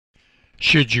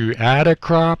Should you add a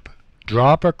crop,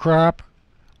 drop a crop,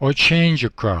 or change a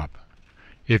crop?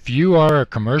 If you are a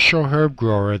commercial herb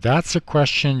grower, that's a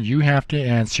question you have to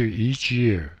answer each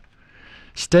year.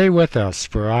 Stay with us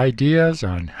for ideas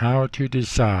on how to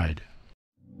decide.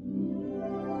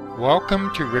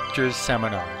 Welcome to Richter's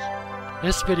Seminars.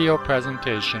 This video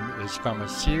presentation is from a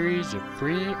series of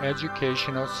free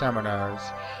educational seminars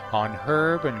on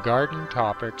herb and garden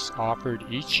topics offered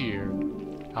each year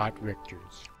at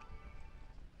Richters.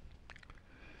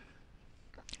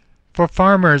 For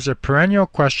farmers, a perennial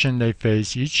question they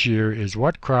face each year is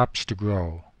what crops to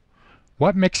grow.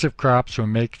 What mix of crops will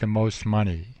make the most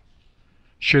money?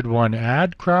 Should one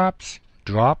add crops,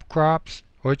 drop crops,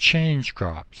 or change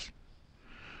crops?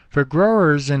 For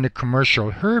growers in the commercial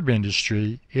herb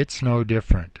industry, it's no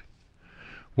different.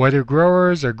 Whether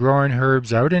growers are growing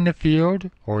herbs out in the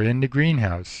field or in the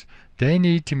greenhouse, they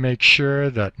need to make sure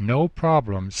that no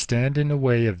problems stand in the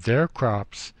way of their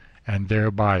crops and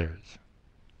their buyers.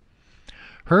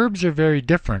 Herbs are very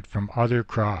different from other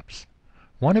crops.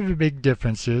 One of the big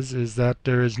differences is that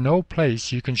there is no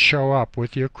place you can show up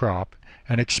with your crop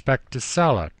and expect to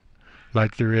sell it,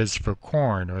 like there is for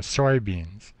corn or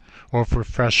soybeans, or for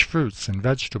fresh fruits and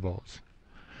vegetables.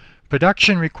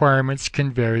 Production requirements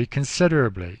can vary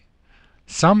considerably.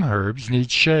 Some herbs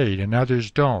need shade and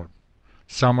others don't.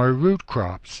 Some are root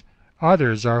crops,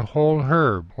 others are whole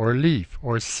herb or leaf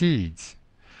or seeds.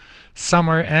 Some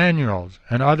are annuals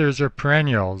and others are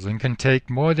perennials and can take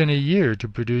more than a year to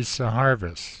produce a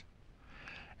harvest.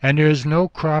 And there is no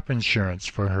crop insurance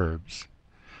for herbs.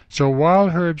 So while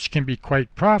herbs can be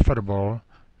quite profitable,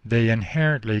 they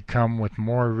inherently come with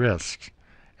more risks,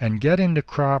 and getting the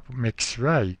crop mix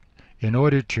right in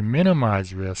order to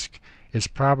minimize risk is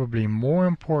probably more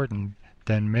important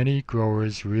than many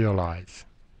growers realize.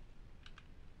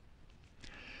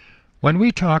 When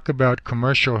we talk about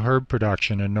commercial herb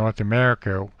production in North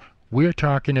America, we're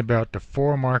talking about the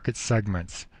four market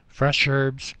segments: fresh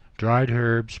herbs, dried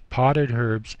herbs, potted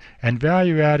herbs, and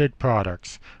value-added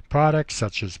products, products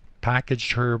such as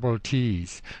packaged herbal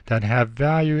teas that have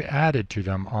value added to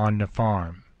them on the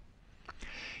farm.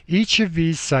 Each of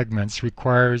these segments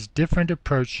requires different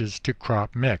approaches to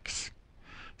crop mix.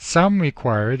 Some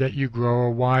require that you grow a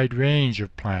wide range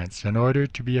of plants in order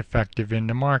to be effective in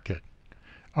the market.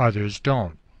 Others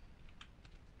don't.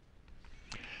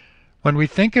 When we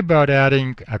think about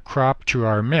adding a crop to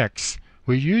our mix,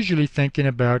 we're usually thinking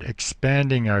about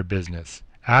expanding our business,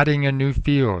 adding a new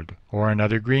field or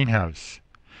another greenhouse.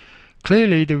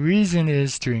 Clearly, the reason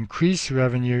is to increase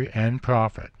revenue and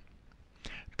profit.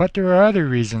 But there are other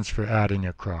reasons for adding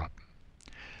a crop.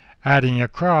 Adding a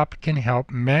crop can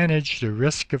help manage the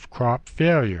risk of crop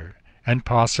failure and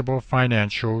possible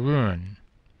financial ruin.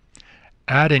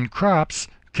 Adding crops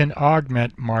can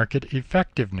augment market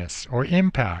effectiveness or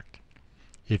impact.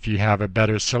 If you have a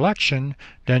better selection,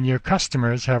 then your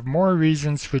customers have more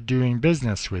reasons for doing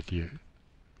business with you.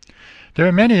 There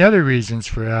are many other reasons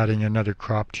for adding another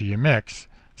crop to your mix,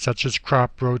 such as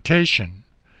crop rotation.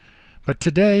 But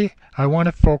today, I want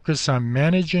to focus on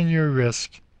managing your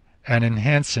risk and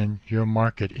enhancing your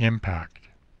market impact.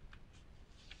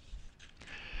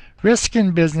 Risk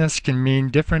in business can mean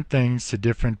different things to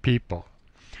different people,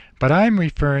 but I'm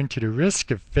referring to the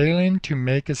risk of failing to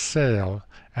make a sale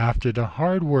after the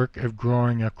hard work of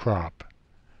growing a crop.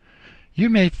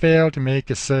 You may fail to make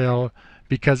a sale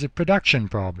because of production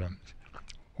problems,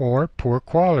 or poor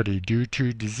quality due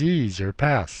to disease or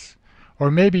pests,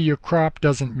 or maybe your crop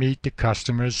doesn't meet the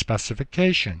customer's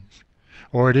specifications,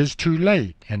 or it is too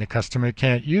late and the customer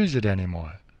can't use it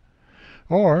anymore.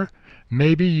 Or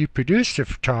maybe you produced a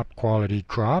top quality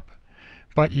crop,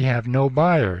 but you have no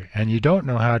buyer and you don't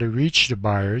know how to reach the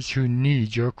buyers who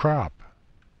need your crop.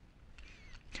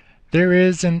 There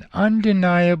is an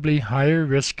undeniably higher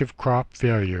risk of crop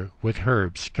failure with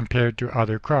herbs compared to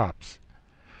other crops.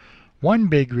 One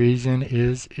big reason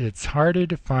is it's harder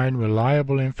to find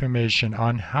reliable information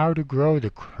on how to grow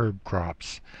the herb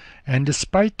crops, and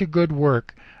despite the good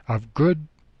work of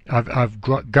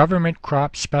government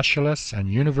crop specialists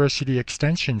and university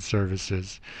extension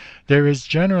services, there is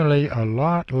generally a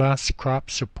lot less crop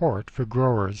support for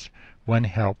growers when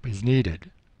help is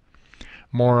needed.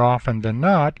 More often than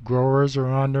not, growers are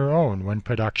on their own when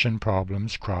production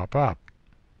problems crop up.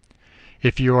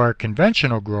 If you are a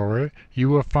conventional grower, you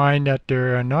will find that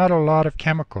there are not a lot of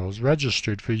chemicals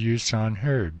registered for use on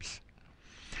herbs.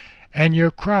 And your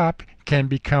crop can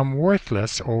become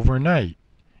worthless overnight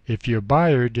if your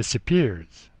buyer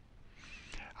disappears.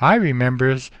 I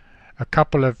remember a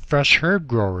couple of fresh herb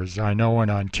growers I know in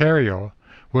Ontario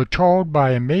were told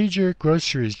by a major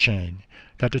grocery chain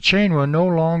that the chain will no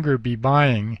longer be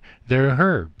buying their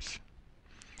herbs.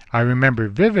 I remember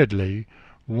vividly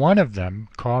one of them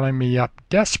calling me up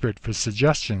desperate for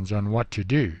suggestions on what to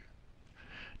do.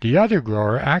 The other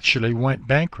grower actually went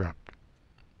bankrupt.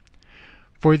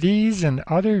 For these and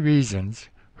other reasons,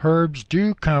 herbs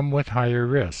do come with higher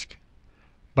risk.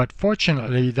 But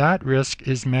fortunately that risk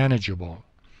is manageable,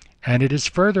 and it is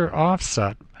further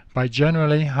offset by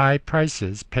generally high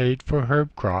prices paid for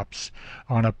herb crops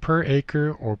on a per acre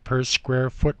or per square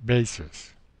foot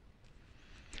basis.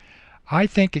 I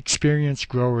think experienced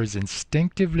growers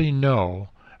instinctively know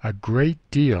a great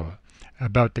deal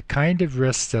about the kind of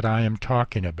risks that I am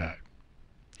talking about.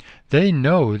 They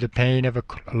know the pain of a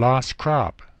lost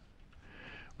crop.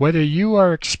 Whether you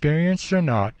are experienced or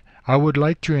not, I would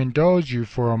like to indulge you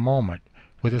for a moment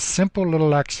with a simple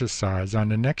little exercise on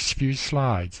the next few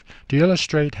slides to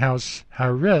illustrate how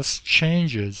risk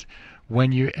changes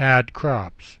when you add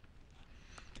crops.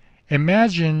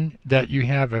 Imagine that you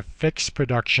have a fixed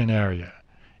production area.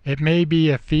 It may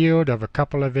be a field of a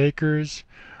couple of acres,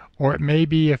 or it may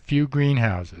be a few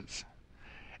greenhouses.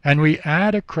 And we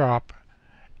add a crop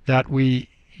that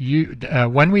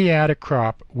when we add a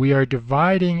crop, we are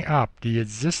dividing up the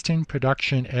existing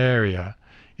production area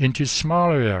into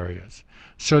smaller areas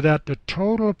so that the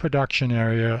total production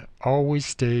area always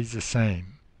stays the same.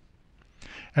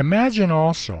 Imagine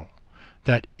also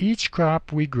that each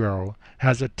crop we grow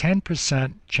has a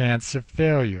 10% chance of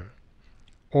failure.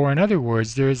 Or in other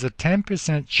words, there is a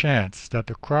 10% chance that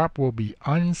the crop will be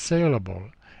unsaleable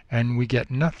and we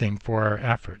get nothing for our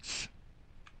efforts.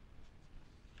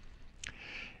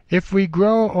 If we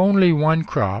grow only one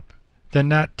crop, then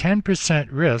that 10%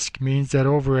 risk means that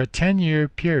over a 10-year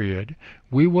period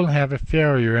we will have a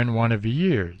failure in one of the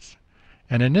years.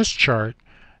 And in this chart,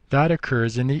 that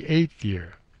occurs in the 8th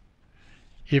year.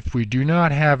 If we do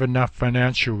not have enough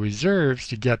financial reserves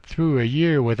to get through a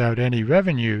year without any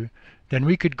revenue, then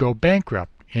we could go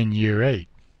bankrupt in year 8.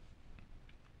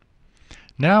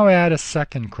 Now add a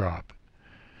second crop.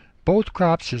 Both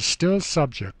crops are still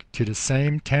subject to the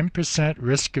same 10%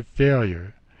 risk of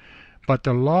failure, but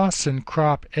the loss in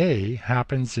crop A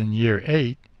happens in year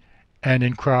 8 and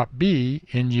in crop B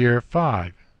in year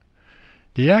 5.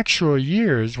 The actual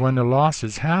years when the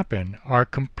losses happen are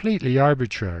completely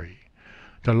arbitrary.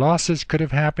 The losses could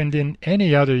have happened in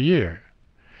any other year.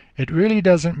 It really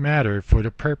doesn't matter for the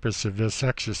purpose of this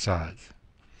exercise.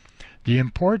 The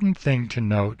important thing to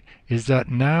note is that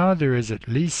now there is at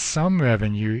least some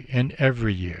revenue in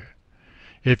every year.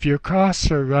 If your costs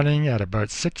are running at about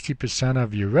 60%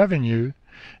 of your revenue,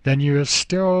 then you're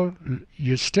still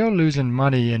losing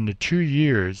money in the 2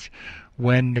 years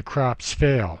when the crops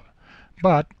fail,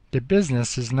 but the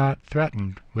business is not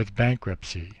threatened with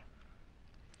bankruptcy.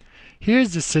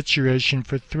 Here's the situation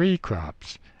for 3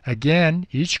 crops. Again,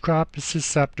 each crop is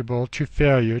susceptible to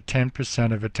failure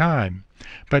 10% of the time,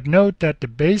 but note that the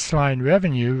baseline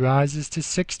revenue rises to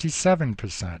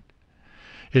 67%.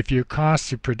 If your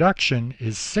cost of production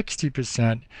is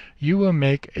 60%, you will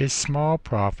make a small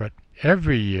profit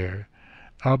every year.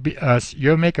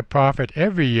 You'll make a profit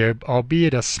every year,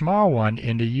 albeit a small one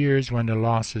in the years when the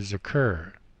losses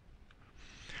occur.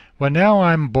 Well, now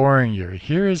I'm boring you.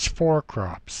 Here is 4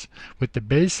 crops, with the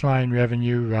baseline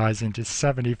revenue rising to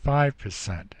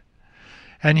 75%.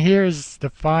 And here's the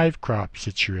 5 crop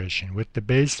situation, with the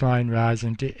baseline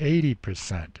rising to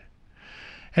 80%.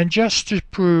 And just to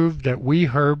prove that we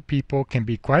herb people can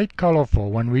be quite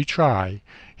colorful when we try,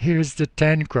 here's the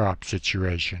 10 crop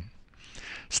situation.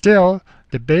 Still,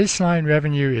 the baseline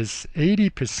revenue is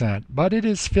 80%, but it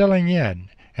is filling in.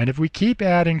 And if we keep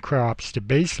adding crops, the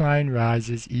baseline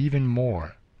rises even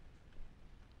more.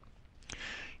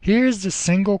 Here's the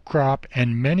single crop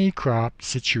and many crop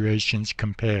situations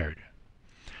compared.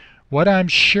 What I'm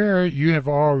sure you have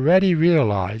already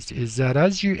realized is that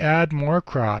as you add more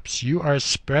crops, you are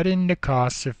spreading the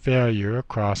costs of failure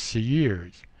across the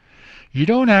years. You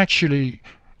don't actually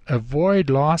avoid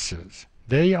losses.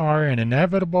 They are an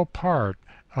inevitable part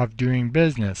of doing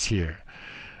business here.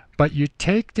 But you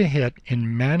take the hit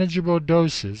in manageable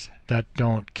doses that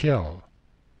don't kill.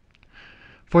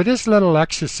 For this little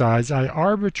exercise, I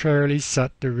arbitrarily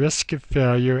set the risk of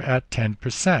failure at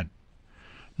 10%.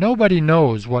 Nobody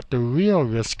knows what the real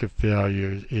risk of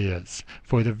failure is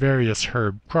for the various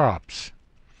herb crops.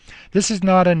 This is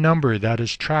not a number that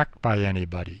is tracked by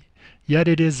anybody, yet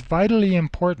it is vitally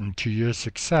important to your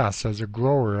success as a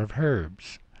grower of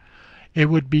herbs. It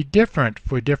would be different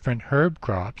for different herb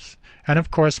crops, and of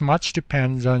course much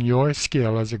depends on your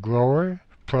skill as a grower,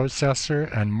 processor,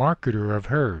 and marketer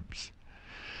of herbs.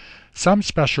 Some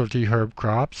specialty herb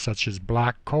crops, such as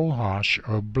black cohosh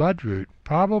or bloodroot,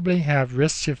 probably have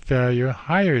risks of failure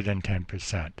higher than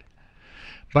 10%.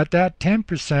 But that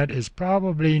 10% is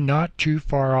probably not too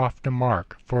far off the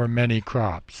mark for many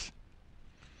crops.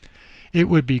 It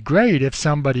would be great if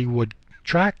somebody would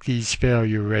track these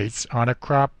failure rates on a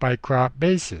crop-by-crop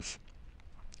basis.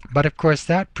 But of course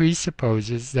that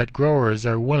presupposes that growers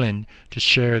are willing to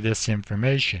share this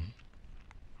information.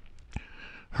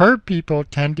 Herb people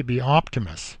tend to be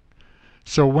optimists,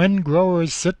 so when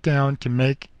growers sit down to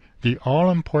make the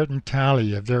all-important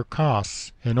tally of their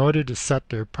costs in order to set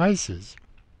their prices,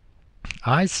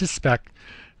 I suspect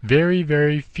very,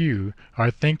 very few are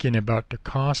thinking about the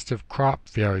cost of crop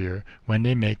failure when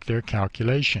they make their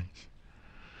calculations.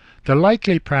 The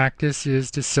likely practice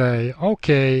is to say,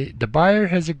 okay, the buyer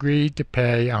has agreed to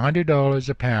pay $100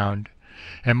 a pound,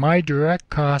 and my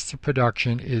direct cost of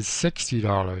production is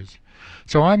 $60,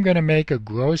 so I'm going to make a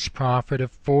gross profit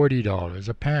of $40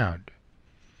 a pound.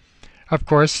 Of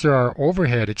course, there are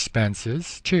overhead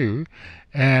expenses, too,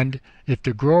 and if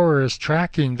the grower is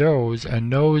tracking those and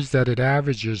knows that it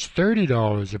averages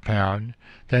 $30 a pound,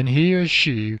 then he or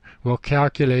she will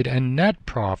calculate a net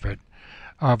profit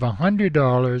of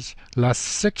 $100 less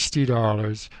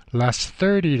 $60 less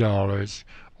 $30,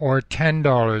 or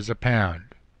 $10 a pound.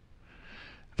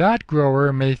 That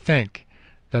grower may think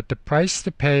that the price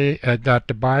that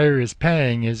the buyer is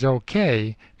paying is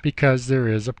okay because there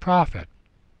is a profit.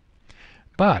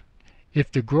 But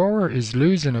if the grower is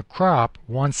losing a crop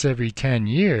once every 10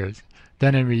 years,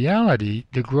 then in reality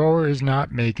the grower is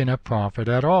not making a profit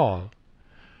at all.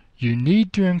 You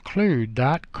need to include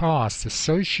that cost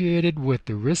associated with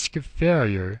the risk of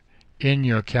failure in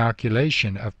your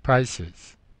calculation of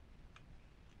prices.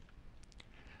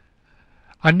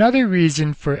 Another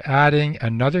reason for adding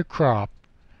another crop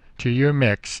to your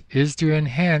mix is to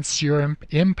enhance your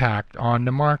impact on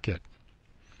the market.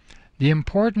 The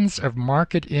importance of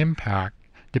market impact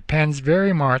depends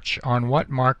very much on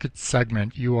what market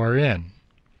segment you are in.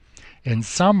 In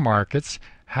some markets,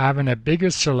 having a bigger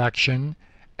selection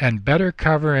and better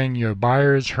covering your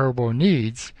buyer's herbal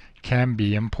needs can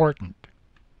be important.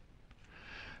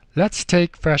 Let's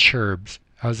take fresh herbs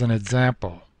as an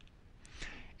example.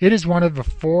 It is one of the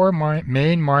four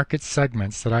main market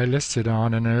segments that I listed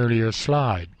on an earlier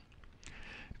slide.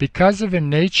 Because of the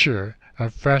nature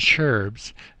of fresh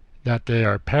herbs, that they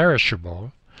are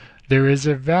perishable, there is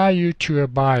a value to a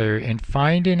buyer in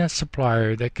finding a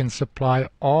supplier that can supply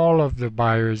all of the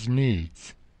buyer's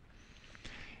needs.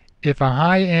 If a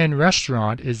high-end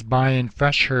restaurant is buying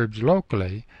fresh herbs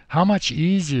locally, how much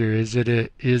easier is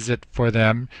it for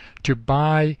them to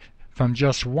buy from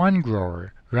just one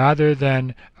grower rather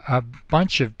than a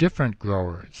bunch of different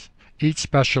growers, each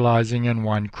specializing in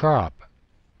one crop?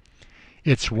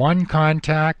 It's one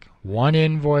contact, one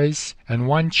invoice, and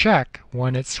one check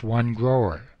when it's one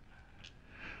grower.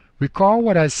 Recall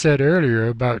what I said earlier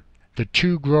about the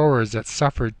two growers that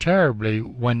suffered terribly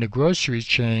when the grocery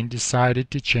chain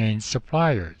decided to change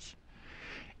suppliers.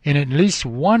 In at least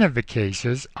one of the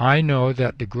cases, I know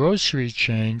that the grocery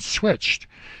chain switched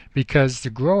because the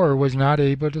grower was not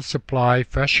able to supply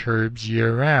fresh herbs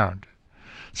year-round.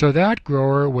 So that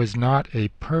grower was not a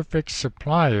perfect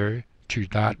supplier to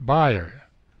that buyer.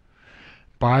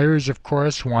 Buyers, of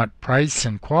course, want price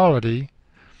and quality,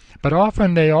 but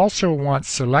often they also want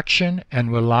selection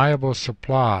and reliable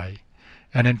supply.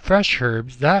 And in fresh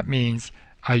herbs, that means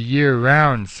a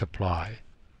year-round supply.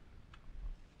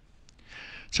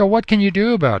 So what can you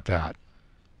do about that?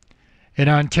 In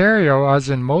Ontario, as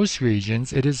in most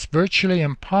regions, it is virtually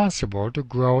impossible to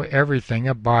grow everything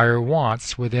a buyer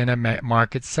wants within a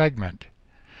market segment.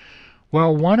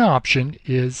 Well, one option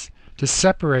is to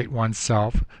separate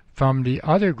oneself from the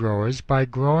other growers by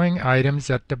growing items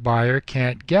that the buyer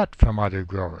can't get from other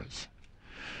growers.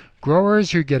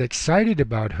 Growers who get excited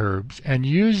about herbs and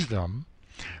use them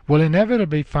will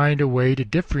inevitably find a way to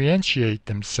differentiate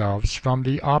themselves from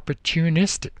the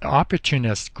opportunist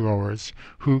growers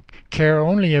who care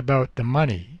only about the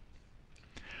money.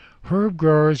 Herb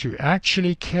growers who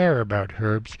actually care about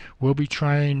herbs will be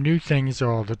trying new things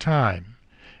all the time,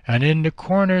 and in the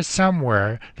corner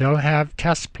somewhere they'll have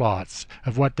test plots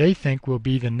of what they think will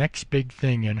be the next big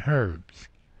thing in herbs.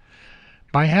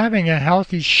 By having a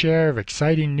healthy share of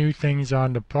exciting new things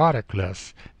on the product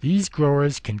list, these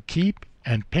growers can keep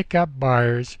and pick up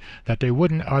buyers that they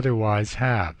wouldn't otherwise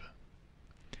have.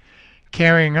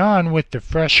 Carrying on with the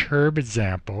fresh herb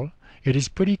example, it is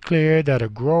pretty clear that a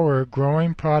grower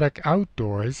growing product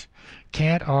outdoors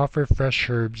can't offer fresh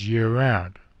herbs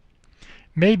year-round.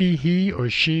 Maybe he or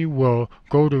she will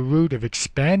go the route of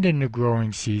expanding the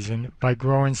growing season by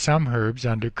growing some herbs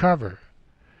under cover.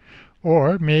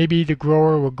 Or maybe the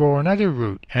grower will go another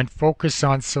route and focus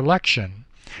on selection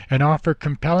and offer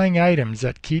compelling items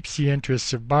that keeps the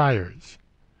interest of buyers.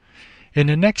 In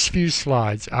the next few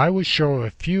slides, I will show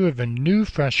a few of the new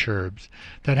fresh herbs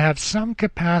that have some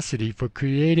capacity for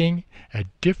creating a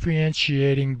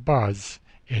differentiating buzz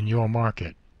in your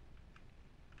market.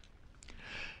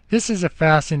 This is a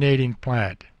fascinating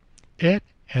plant. It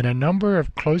and a number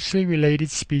of closely related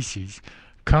species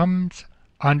comes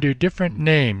under different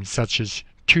names such as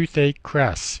toothache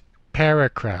cress,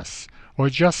 paracress, or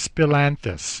just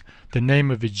spillanthus, the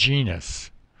name of a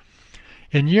genus.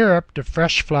 In Europe, the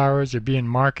fresh flowers are being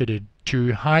marketed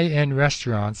to high-end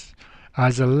restaurants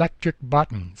as electric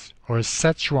buttons or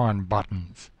Szechuan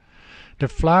buttons. The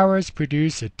flowers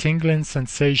produce a tingling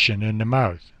sensation in the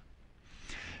mouth.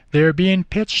 They are being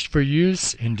pitched for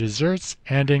use in desserts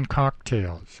and in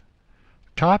cocktails.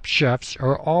 Top chefs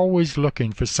are always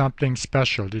looking for something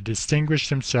special to distinguish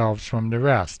themselves from the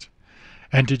rest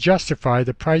and to justify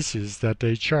the prices that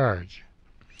they charge.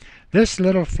 This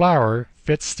little flower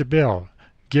fits the bill,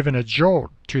 giving a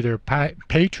jolt to their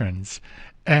patrons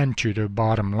and to their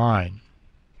bottom line.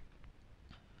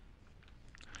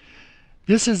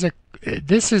 This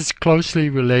is closely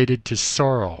related to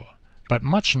sorrel, but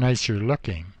much nicer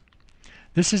looking.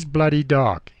 This is bloody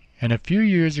dock, and a few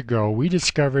years ago we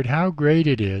discovered how great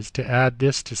it is to add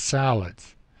this to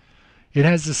salads. It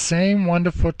has the same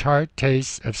wonderful tart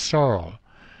taste of sorrel,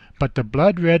 but the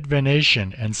blood-red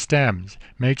venation and stems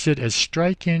makes it a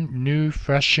striking new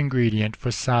fresh ingredient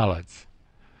for salads.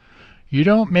 You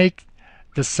don't make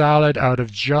the salad out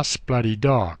of just bloody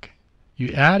dock.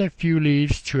 You add a few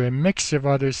leaves to a mix of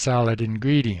other salad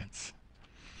ingredients.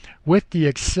 With the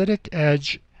acidic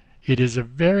edge, it is a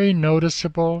very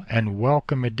noticeable and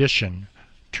welcome addition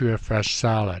to a fresh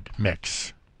salad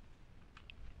mix.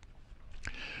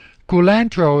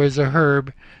 Culantro is a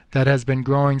herb that has been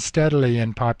growing steadily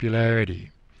in popularity.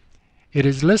 It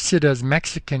is listed as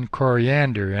Mexican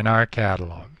coriander in our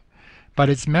catalog, but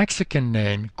its Mexican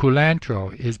name,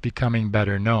 culantro, is becoming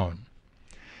better known.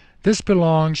 This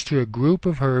belongs to a group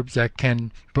of herbs that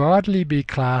can broadly be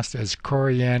classed as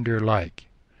coriander-like.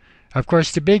 Of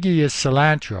course, the biggie is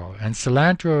cilantro, and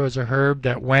cilantro is a herb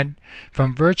that went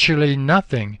from virtually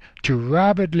nothing to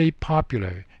rapidly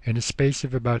popular in the space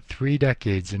of about 3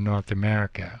 decades in North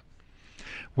America.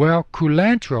 Well,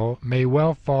 culantro may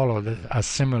well follow a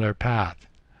similar path.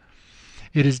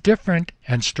 It is different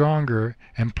and stronger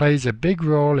and plays a big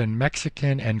role in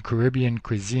Mexican and Caribbean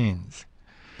cuisines.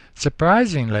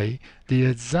 Surprisingly, the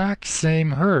exact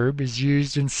same herb is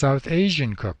used in South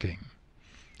Asian cooking.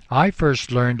 I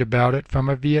first learned about it from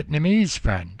a Vietnamese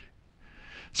friend.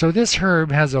 So this herb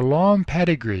has a long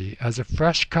pedigree as a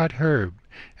fresh-cut herb,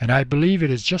 and I believe it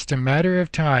is just a matter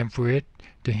of time for it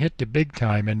to hit the big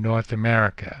time in North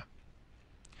America.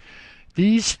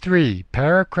 These 3,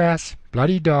 paracress,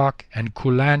 bloody dock, and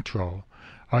culantro,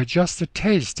 are just a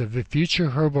taste of the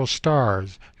future herbal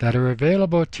stars that are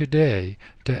available today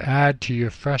to add to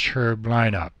your fresh herb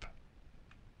lineup.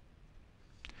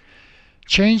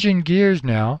 Changing gears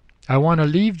now, I want to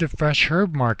leave the fresh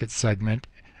herb market segment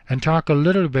and talk a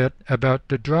little bit about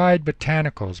the dried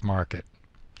botanicals market.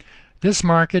 This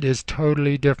market is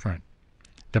totally different.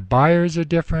 The buyers are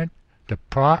different, the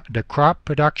crop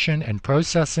production and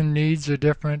processing needs are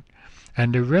different,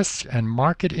 and the risks and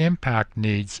market impact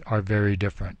needs are very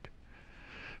different.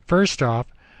 First off,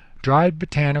 dried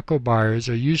botanical buyers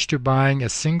are used to buying a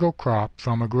single crop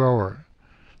from a grower,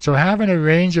 so having a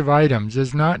range of items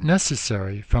is not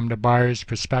necessary from the buyer's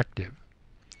perspective.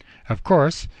 Of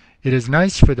course, it is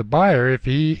nice for the buyer if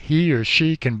he or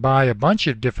she can buy a bunch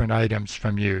of different items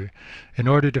from you in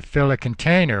order to fill a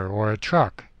container or a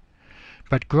truck.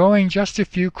 But growing just a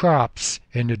few crops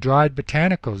in the dried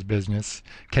botanicals business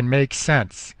can make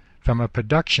sense from a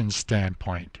production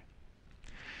standpoint.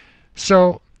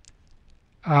 So,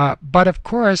 but of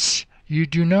course, you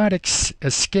do not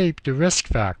escape the risk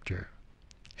factor.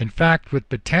 In fact, with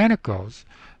botanicals,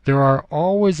 there are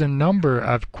always a number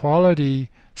of quality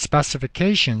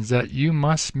specifications that you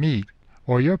must meet,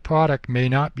 or your product may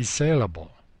not be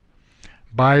saleable.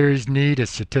 Buyers need a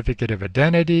certificate of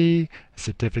identity, a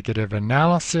certificate of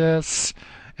analysis,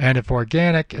 and if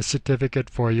organic, a certificate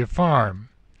for your farm.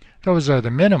 Those are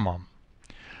the minimum.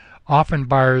 Often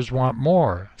buyers want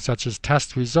more, such as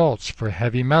test results for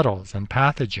heavy metals and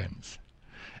pathogens.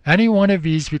 Any one of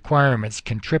these requirements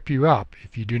can trip you up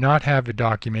if you do not have the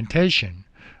documentation,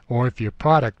 or if your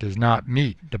product does not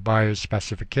meet the buyer's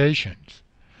specifications.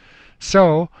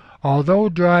 So, although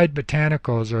dried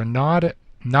botanicals are not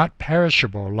not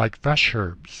perishable like fresh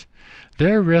herbs.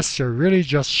 Their risks are really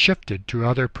just shifted to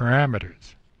other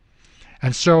parameters.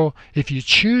 And so, if you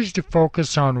choose to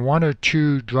focus on one or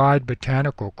two dried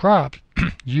botanical crops,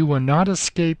 you will not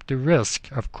escape the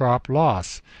risk of crop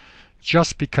loss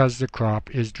just because the crop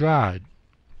is dried.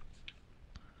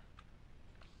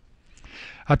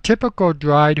 A typical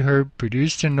dried herb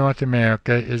produced in North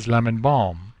America is lemon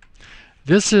balm.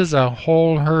 This is a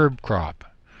whole herb crop,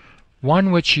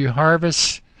 one which you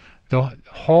harvest the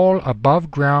whole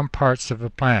above ground parts of a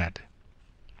plant.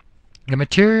 The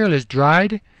material is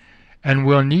dried and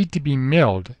will need to be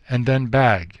milled and then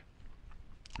bagged.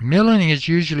 Milling is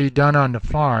usually done on the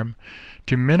farm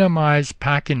to minimize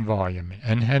packing volume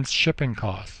and hence shipping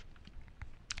costs.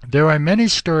 There are many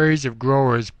stories of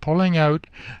growers pulling out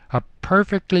a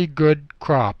perfectly good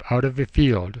crop out of a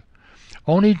field,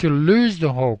 only to lose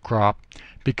the whole crop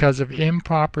because of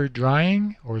improper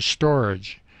drying or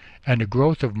storage and the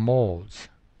growth of molds.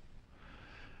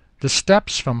 The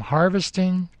steps from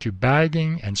harvesting to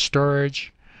bagging and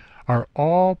storage are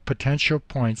all potential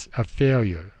points of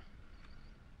failure.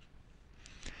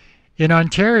 In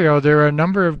Ontario, there are a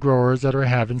number of growers that are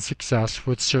having success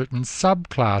with certain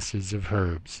subclasses of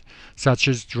herbs, such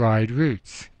as dried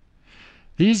roots.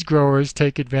 These growers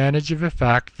take advantage of the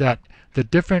fact that the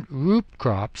different root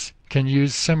crops can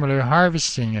use similar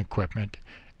harvesting equipment,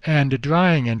 and the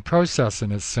drying and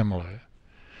processing is similar.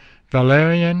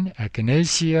 Valerian,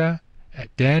 echinacea,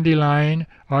 dandelion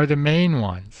are the main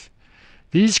ones.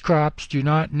 These crops do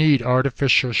not need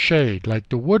artificial shade like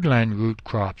the woodland root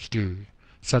crops do,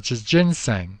 such as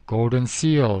ginseng, golden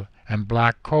seal, and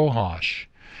black cohosh,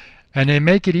 and they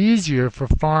make it easier for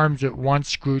farms that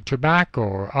once grew tobacco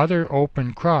or other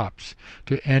open crops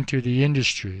to enter the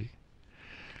industry.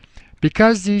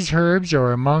 Because these herbs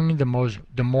are among the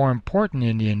more important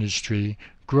in the industry,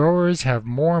 growers have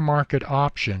more market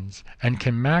options and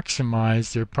can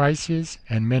maximize their prices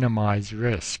and minimize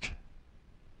risk.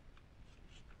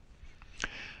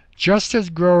 Just as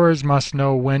growers must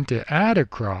know when to add a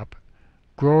crop,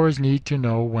 growers need to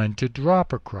know when to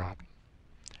drop a crop.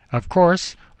 Of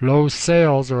course, low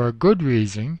sales are a good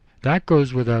reason, that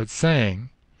goes without saying.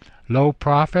 Low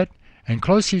profit, and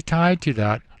closely tied to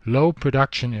that, low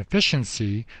production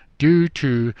efficiency due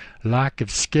to lack of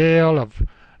scale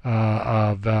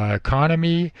of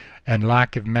economy and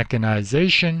lack of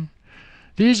mechanization.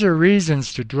 These are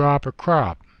reasons to drop a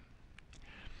crop.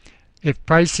 If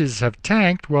prices have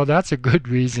tanked, well, that's a good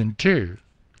reason too.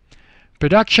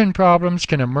 Production problems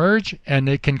can emerge and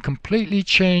they can completely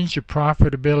change the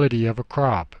profitability of a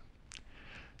crop.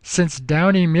 Since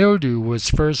downy mildew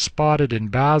was first spotted in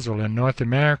basil in North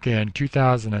America in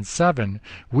 2007,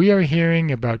 we are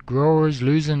hearing about growers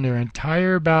losing their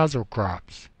entire basil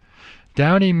crops.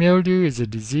 Downy mildew is a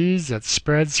disease that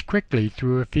spreads quickly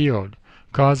through a field,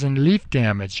 causing leaf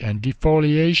damage and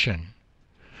defoliation.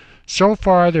 So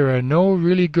far, there are no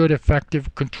really good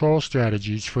effective control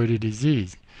strategies for the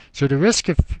disease, so the risk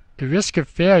of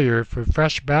failure for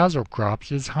fresh basil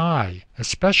crops is high,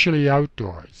 especially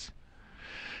outdoors.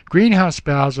 Greenhouse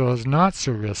basil is not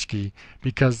so risky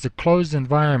because the closed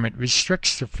environment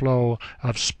restricts the flow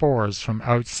of spores from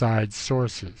outside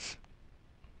sources.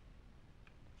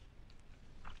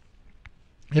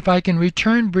 If I can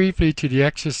return briefly to the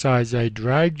exercise I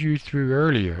dragged you through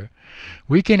earlier,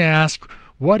 we can ask,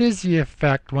 what is the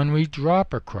effect when we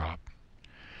drop a crop?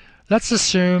 Let's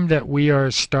assume that we are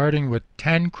starting with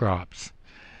 10 crops,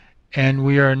 and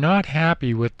we are not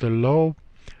happy with the low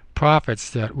profits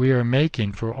that we are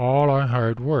making for all our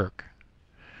hard work.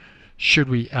 Should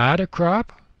we add a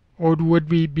crop, or would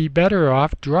we be better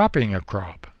off dropping a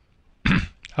crop?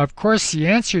 Of course, the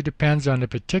answer depends on the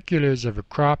particulars of a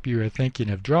crop you are thinking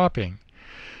of dropping.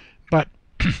 But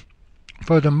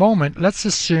for the moment, let's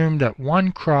assume that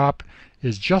one crop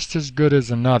is just as good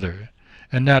as another,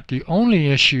 and that the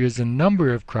only issue is the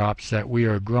number of crops that we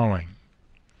are growing.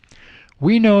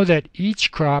 We know that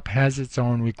each crop has its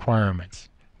own requirements: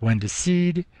 when to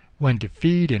seed, when to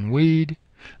feed and weed,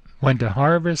 when to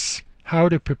harvest, how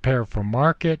to prepare for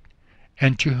market,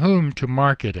 and to whom to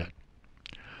market it.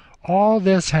 All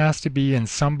this has to be in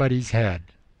somebody's head,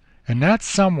 and that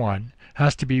someone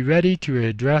has to be ready to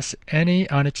address any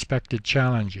unexpected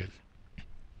challenges.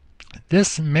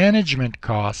 This management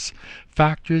cost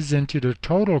factors into the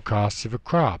total cost of a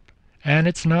crop, and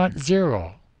it's not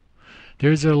zero.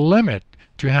 There's a limit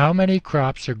to how many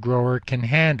crops a grower can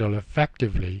handle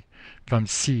effectively from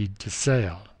seed to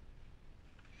sale.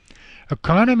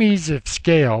 Economies of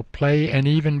scale play an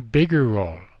even bigger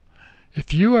role.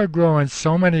 If you are growing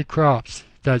so many crops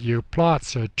that your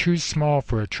plots are too small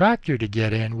for a tractor to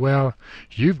get in, well,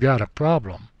 you've got a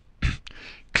problem.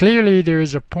 Clearly, there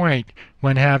is a point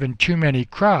when having too many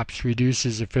crops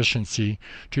reduces efficiency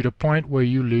to the point where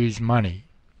you lose money.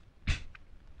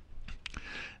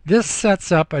 This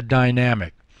sets up a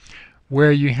dynamic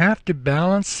where you have to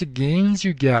balance the gains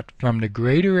you get from the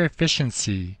greater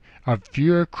efficiency of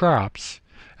fewer crops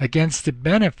against the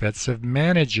benefits of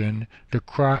managing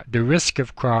the risk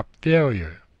of crop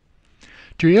failure.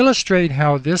 To illustrate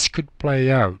how this could play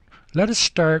out, let us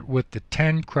start with the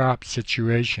 10-crop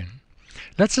situation.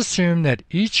 Let's assume that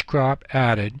each crop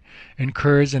added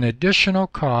incurs an additional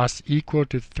cost equal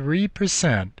to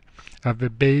 3% of the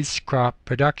base crop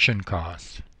production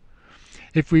cost.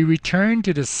 If we return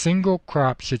to the single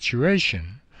crop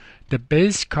situation, the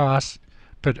base cost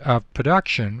of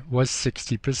production was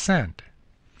 60%.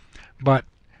 But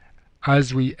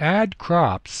as we add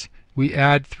crops, we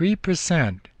add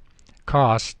 3%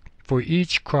 cost for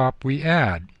each crop we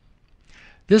add.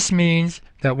 This means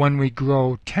that when we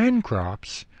grow 10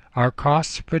 crops, our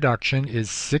cost of production is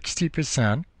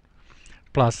 60%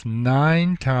 plus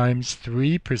 9 times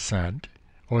 3%,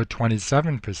 or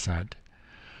 27%,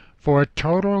 for a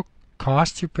total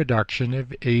cost of production of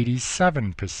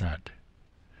 87%.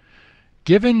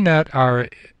 Given that our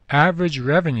average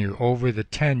revenue over the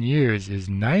 10 years is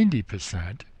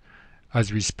 90%,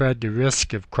 as we spread the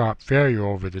risk of crop failure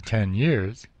over the 10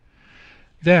 years,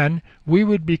 then we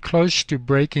would be close to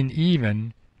breaking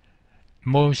even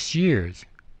most years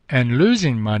and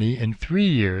losing money in 3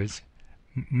 years,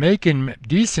 making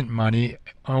decent money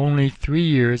only 3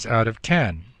 years out of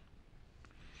 10.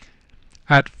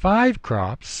 At 5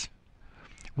 crops,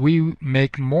 we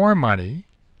make more money,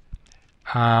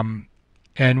 and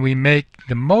we make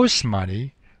the most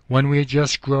money when we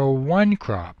just grow 1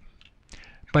 crop.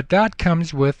 But that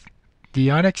comes with the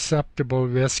unacceptable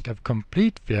risk of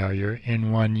complete failure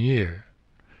in 1 year.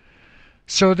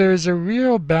 So there is a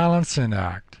real balancing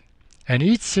act, and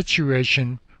each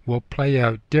situation will play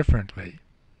out differently.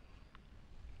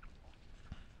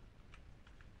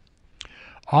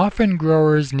 Often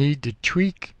growers need to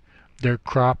tweak their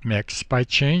crop mix by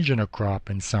changing a crop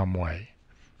in some way.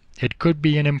 It could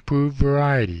be an improved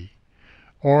variety,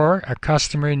 or a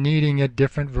customer needing a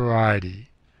different variety.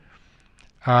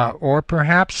 Or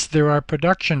perhaps there are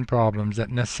production problems that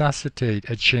necessitate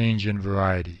a change in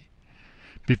variety.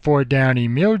 Before downy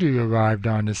mildew arrived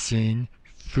on the scene,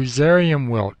 fusarium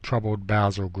wilt troubled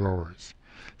basil growers.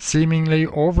 Seemingly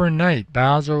overnight,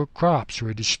 basil crops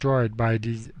were destroyed by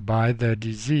the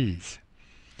disease.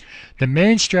 The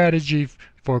main strategy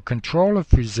for control of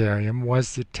fusarium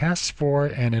was to test for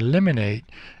and eliminate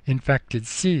infected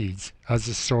seeds as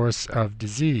a source of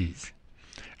disease.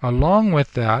 Along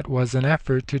with that was an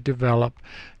effort to develop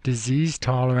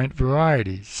disease-tolerant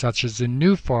varieties, such as the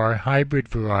Nufar hybrid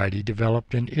variety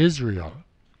developed in Israel.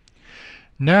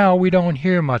 Now we don't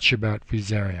hear much about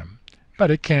fusarium,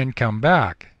 but it can come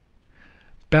back.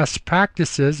 Best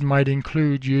practices might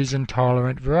include using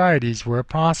tolerant varieties where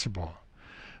possible.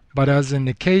 But as in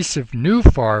the case of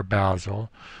Nufar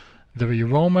basil, the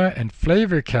aroma and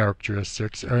flavor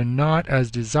characteristics are not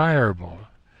as desirable,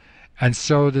 and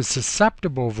so the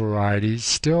susceptible varieties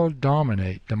still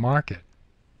dominate the market.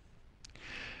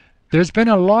 There's been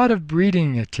a lot of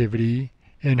breeding activity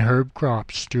in herb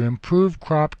crops to improve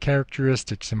crop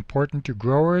characteristics important to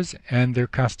growers and their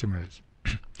customers.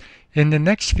 In the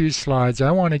next few slides,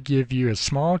 I want to give you a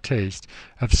small taste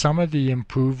of some of the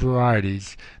improved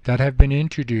varieties that have been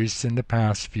introduced in the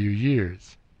past few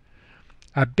years.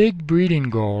 A big breeding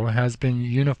goal has been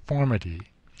uniformity.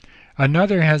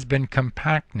 Another has been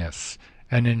compactness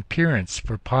and appearance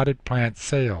for potted plant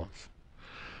sales.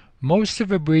 Most of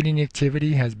the breeding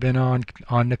activity has been on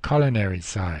the culinary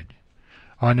side.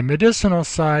 On the medicinal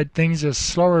side, things are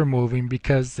slower moving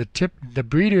because the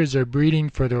breeders are breeding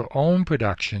for their own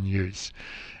production use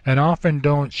and often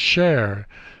don't share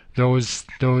those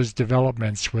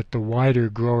developments with the wider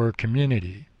grower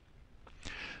community.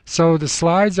 So the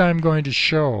slides I'm going to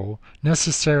show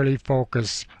necessarily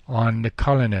focus on the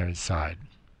culinary side.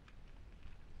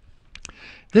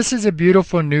 This is a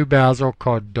beautiful new basil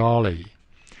called Dolly.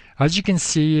 As you can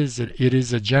see, it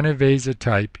is a Genovese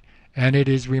type, and it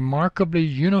is remarkably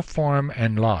uniform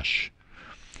and lush.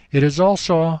 It is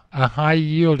also a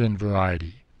high-yielding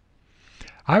variety.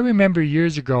 I remember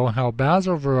years ago how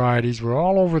basil varieties were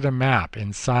all over the map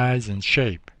in size and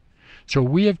shape. So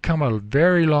we have come a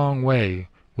very long way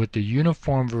with the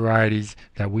uniform varieties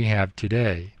that we have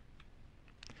today.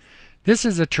 This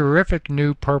is a terrific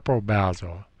new purple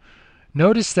basil.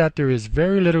 Notice that there is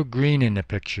very little green in the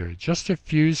picture, just a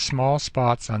few small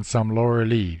spots on some lower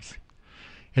leaves.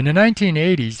 In the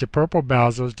 1980s, the purple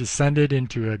basils descended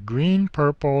into a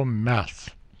green-purple mess,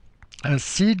 as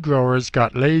seed growers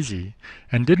got lazy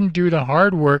and didn't do the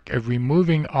hard work of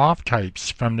removing off-types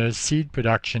from their seed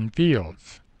production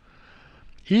fields.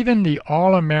 Even the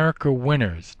All-America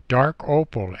winners, dark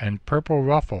opal and purple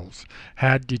ruffles,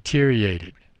 had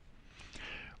deteriorated.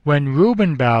 When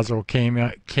Reuben basil came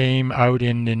out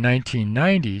in the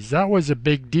 1990s, that was a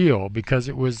big deal because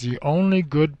it was the only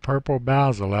good purple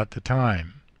basil at the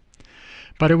time.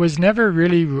 But it was never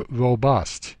really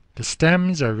robust. The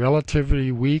stems are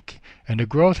relatively weak and the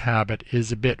growth habit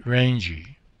is a bit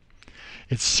rangy.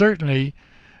 It certainly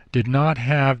did not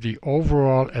have the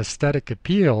overall aesthetic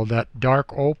appeal that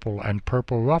dark opal and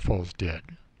purple ruffles did.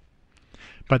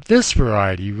 But this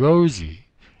variety, Rosie,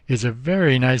 is a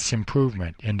very nice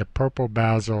improvement in the purple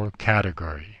basil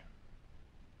category.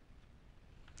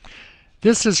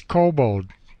 This is kobold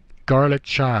garlic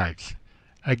chives.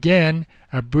 Again,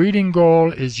 a breeding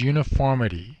goal is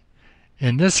uniformity,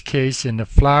 in this case in the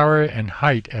flower and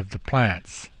height of the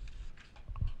plants.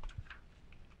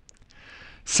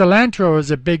 Cilantro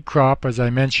is a big crop, as I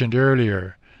mentioned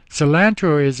earlier.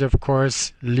 Cilantro is, of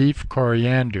course, leaf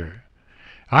coriander.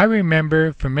 I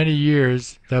remember for many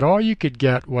years that all you could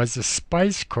get was the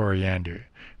spice coriander,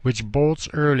 which bolts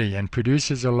early and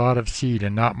produces a lot of seed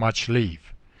and not much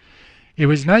leaf. It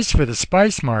was nice for the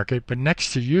spice market, but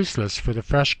next to useless for the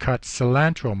fresh-cut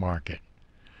cilantro market.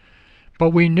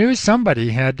 But we knew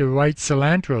somebody had the right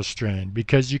cilantro strain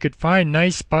because you could find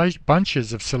nice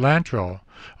bunches of cilantro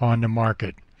on the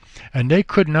market, and they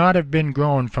could not have been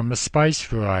grown from a spice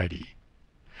variety.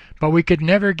 But we could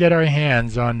never get our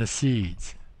hands on the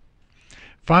seeds.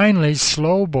 Finally,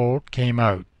 Slow Bolt came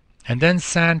out, and then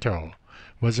Santo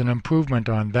was an improvement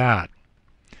on that.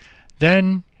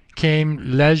 Then came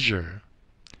Leisure.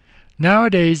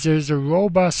 Nowadays there's a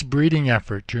robust breeding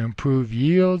effort to improve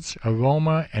yields,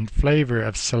 aroma, and flavor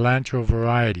of cilantro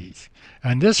varieties,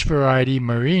 and this variety,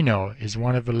 Merino, is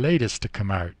one of the latest to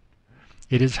come out.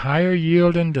 It is higher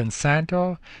yielding than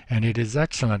Santo, and it is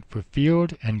excellent for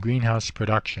field and greenhouse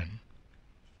production.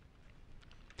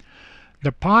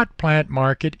 The pot plant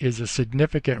market is a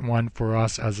significant one for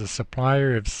us as a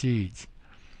supplier of seeds.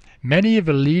 Many of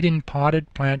the leading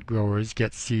potted plant growers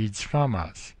get seeds from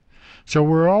us, so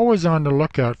we're always on the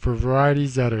lookout for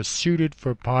varieties that are suited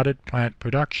for potted plant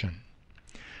production.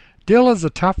 Dill is a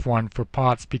tough one for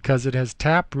pots because it has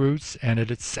tap roots and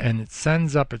it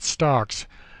sends up its stalks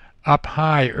up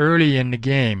high early in the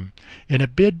game in a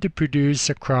bid to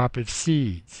produce a crop of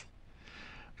seeds.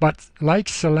 But like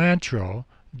cilantro,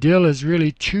 dill is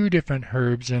really two different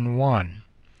herbs in one.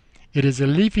 It is a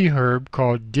leafy herb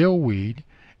called dillweed,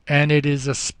 and it is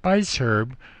a spice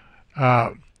herb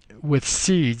with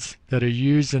seeds that are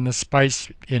used in the spice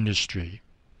industry.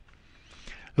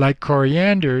 Like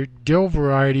coriander, dill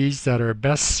varieties that are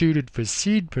best suited for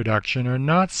seed production are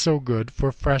not so good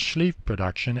for fresh leaf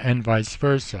production, and vice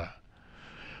versa.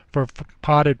 For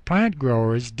potted plant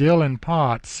growers, dill in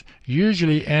pots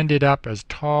usually ended up as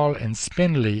tall and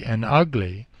spindly and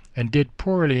ugly and did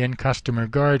poorly in customer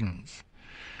gardens.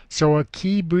 So a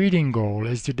key breeding goal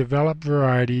is to develop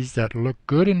varieties that look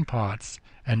good in pots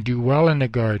and do well in the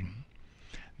garden.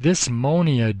 This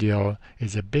Monia dill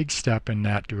is a big step in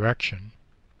that direction.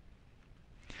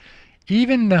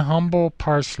 Even the humble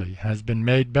parsley has been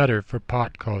made better for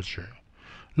pot culture.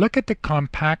 Look at the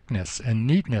compactness and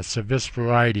neatness of this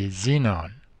variety,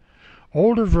 Xenon.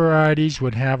 Older varieties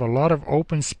would have a lot of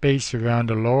open space around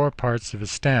the lower parts of the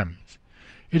stems.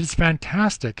 It is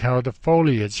fantastic how the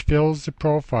foliage fills the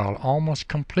profile almost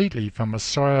completely from a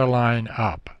soil line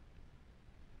up.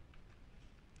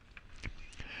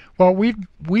 Well, we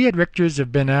at Richters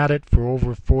have been at it for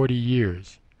over 40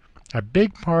 years. A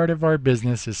big part of our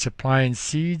business is supplying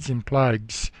seeds and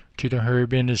plugs to the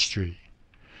herb industry.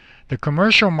 The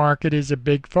commercial market is a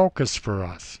big focus for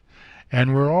us,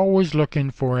 and we're always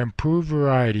looking for improved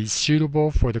varieties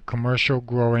suitable for the commercial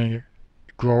grower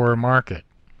market.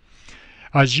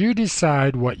 As you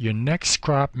decide what your next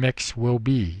crop mix will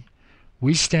be,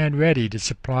 we stand ready to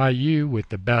supply you with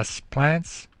the best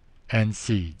plants and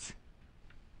seeds.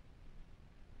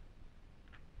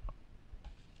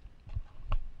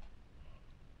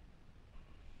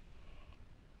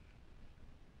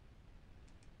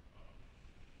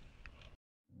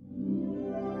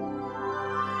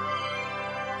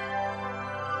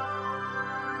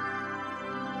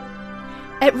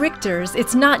 At Richters,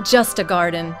 it's not just a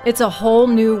garden, it's a whole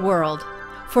new world.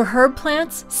 For herb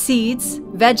plants, seeds,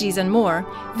 veggies, and more,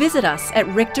 visit us at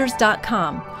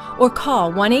richters.com or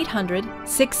call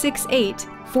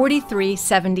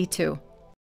 1-800-668-4372.